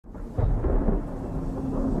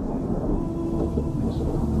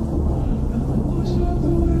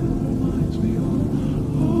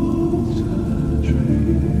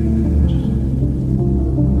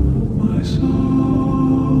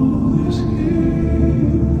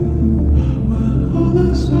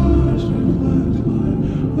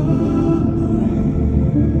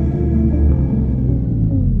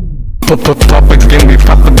again, we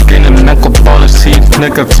pop again, and knuckle ball his teeth.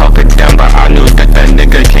 Nigga talk it down, but I knew that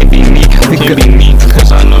nigga can't be me. He can't be me,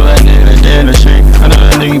 cause I know that nigga dead in the street. I know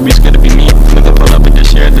that nigga be scared to be me. We can pull up and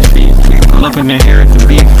just share the feet. We can pull up and then hear the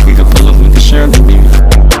beat. We can pull up and just share the beat.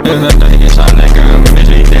 Niggas out there, it's our nigga,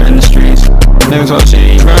 he there in the streets. Niggas all shit,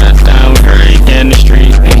 he run it down, we heard he dead in the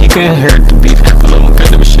street. And he couldn't hear the beat, pull up and cut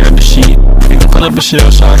up and share the sheet. We can pull up and shell,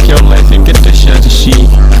 shock your life and get the shit to sheet.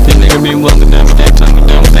 These niggas be welcome down, but they tell me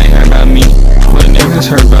don't they heard about me. When niggas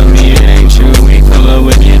heard about me, it ain't true. We pull up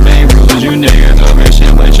with these bang rules, you niggas talking shit,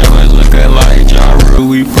 but your ass look like Ja Rule.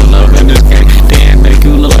 We pull up in this game, damn, make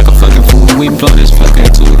you look like a fucking fool. We blow this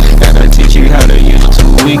fucking tool, gotta teach you how to use a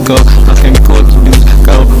tool. We go fucking cool to do,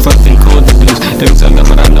 go fucking cool to do. They can tell them,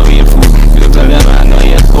 but I know you're a fool. You can tell them, but I know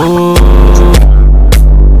you're a fool.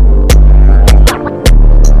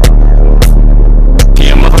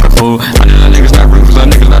 Yeah, motherfucker fool. I know that niggas not rude, cause that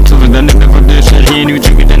niggas not stupid. That nigga for this shit, he ain't even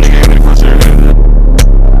tricky, that nigga ain't really concerned.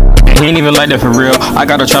 He ain't even like that for real. I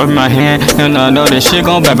got a chop in my hand, and I know that shit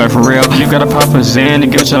gon' back for real. You gotta pop a Zen to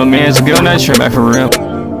give your mans to get on that shit back for real.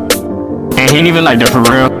 And he ain't even like that for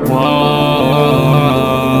real.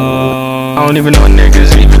 I don't even know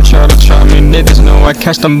niggas even try to try me. Niggas know I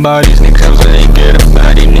catch them bodies. Niggas ain't get a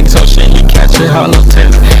body. Niggas talk shit, he catch it hollow tip.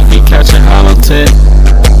 He catch it hollow tip.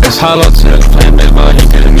 It's hollow tip. Playing baseball, he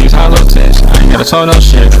getting these hollow tips. I ain't gotta talk no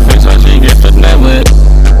shit. Bitch, I just get the net with.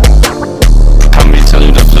 How me tell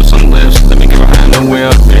you to flip some lips? Let me get behind the wheel.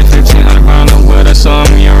 BIG1500 round the wheel. That's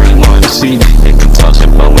something you already wanted to see. You can talk shit,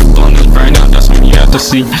 but we blowing this brain out. That's something you have to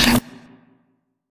see.